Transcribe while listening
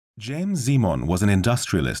James Simon was an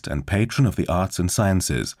industrialist and patron of the arts and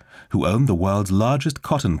sciences, who owned the world's largest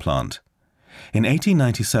cotton plant. In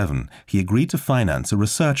 1897, he agreed to finance a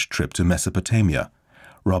research trip to Mesopotamia.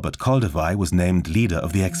 Robert Koldewey was named leader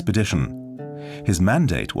of the expedition. His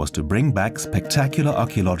mandate was to bring back spectacular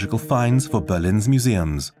archaeological finds for Berlin's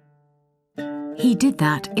museums. He did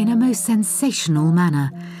that in a most sensational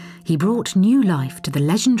manner. He brought new life to the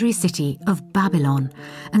legendary city of Babylon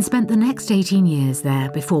and spent the next 18 years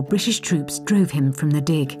there before British troops drove him from the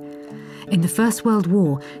dig. In the First World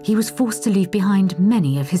War, he was forced to leave behind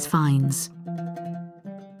many of his finds.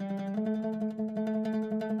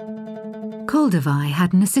 Koldewey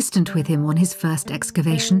had an assistant with him on his first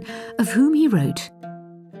excavation, of whom he wrote,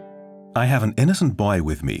 "I have an innocent boy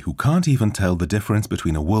with me who can't even tell the difference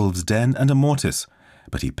between a wolf's den and a mortis,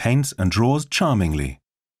 but he paints and draws charmingly."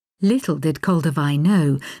 Little did Koldewey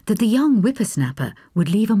know that the young whippersnapper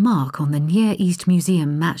would leave a mark on the Near East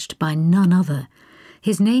Museum matched by none other.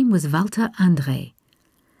 His name was Walter Andrae.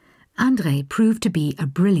 Andrae proved to be a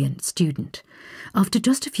brilliant student. After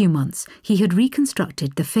just a few months, he had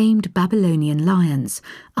reconstructed the famed Babylonian lions,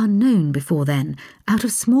 unknown before then, out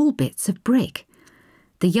of small bits of brick.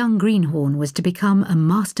 The young greenhorn was to become a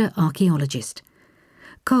master archaeologist.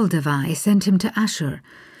 Koldewey sent him to Ashur,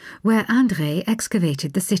 where Andrae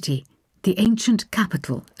excavated the city, the ancient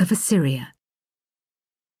capital of Assyria.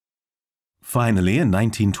 Finally, in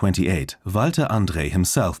 1928, Walter Andrae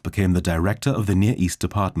himself became the director of the Near East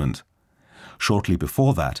Department. Shortly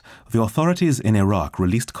before that, the authorities in Iraq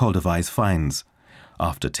released Koldewey's finds.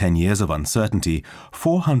 After 10 years of uncertainty,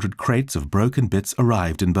 400 crates of broken bits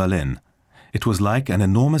arrived in Berlin. It was like an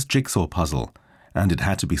enormous jigsaw puzzle, and it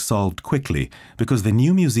had to be solved quickly because the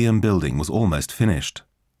new museum building was almost finished.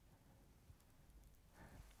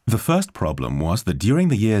 The first problem was that during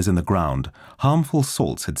the years in the ground, harmful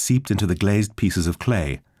salts had seeped into the glazed pieces of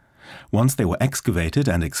clay. Once they were excavated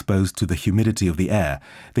and exposed to the humidity of the air,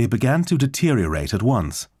 they began to deteriorate at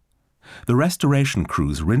once. The restoration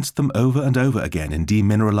crews rinsed them over and over again in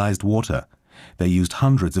demineralized water. They used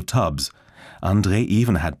hundreds of tubs. Andrae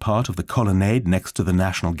even had part of the colonnade next to the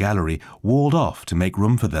National Gallery walled off to make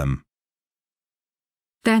room for them.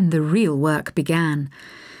 Then the real work began.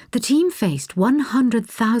 The team faced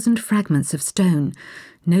 100,000 fragments of stone,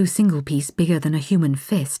 no single piece bigger than a human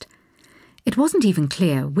fist. It wasn't even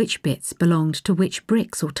clear which bits belonged to which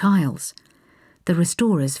bricks or tiles. The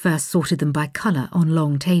restorers first sorted them by colour on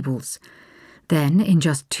long tables. Then, in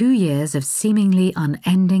just 2 years of seemingly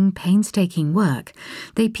unending, painstaking work,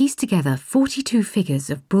 they pieced together 42 figures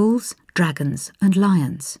of bulls, dragons and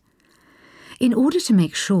lions. In order to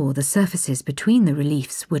make sure the surfaces between the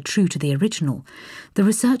reliefs were true to the original, the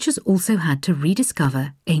researchers also had to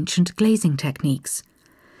rediscover ancient glazing techniques.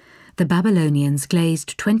 The Babylonians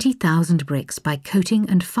glazed 20,000 bricks by coating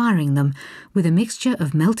and firing them with a mixture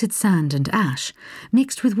of melted sand and ash,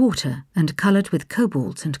 mixed with water and coloured with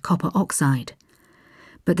cobalt and copper oxide.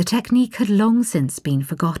 But the technique had long since been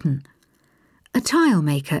forgotten. A tile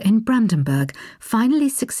maker in Brandenburg finally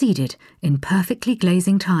succeeded in perfectly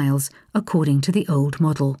glazing tiles according to the old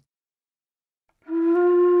model.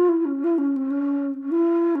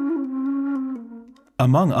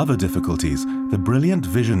 Among other difficulties, the brilliant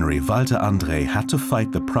visionary Walter Andrae had to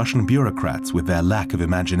fight the Prussian bureaucrats with their lack of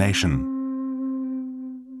imagination.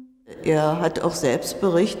 Hat auch selbst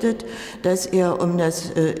berichtet, dass das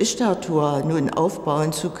Ishtar-Tor nun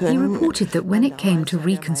aufbauen zu können. He reported that when it came to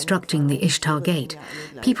reconstructing the Ishtar Gate,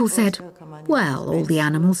 people said, "Well, all the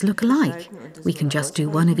animals look alike. We can just do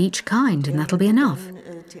one of each kind and that'll be enough."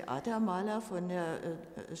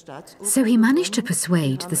 So he managed to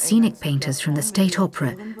persuade the scenic painters from the State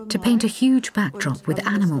Opera to paint a huge backdrop with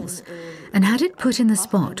animals and had it put in the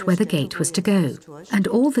spot where the gate was to go, and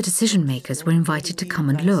all the decision makers were invited to come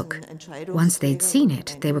and look. Once they'd seen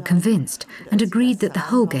it, they were convinced and agreed that the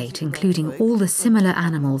whole gate, including all the similar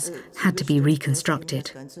animals, had to be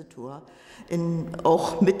reconstructed.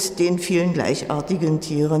 Auch mit den vielen gleichartigen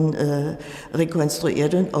Tieren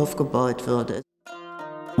rekonstruiert und aufgebaut wurde.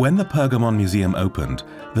 When the Pergamon Museum opened,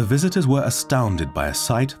 the visitors were astounded by a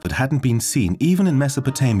sight that hadn't been seen even in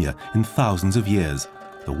Mesopotamia in thousands of years: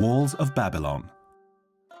 the walls of Babylon.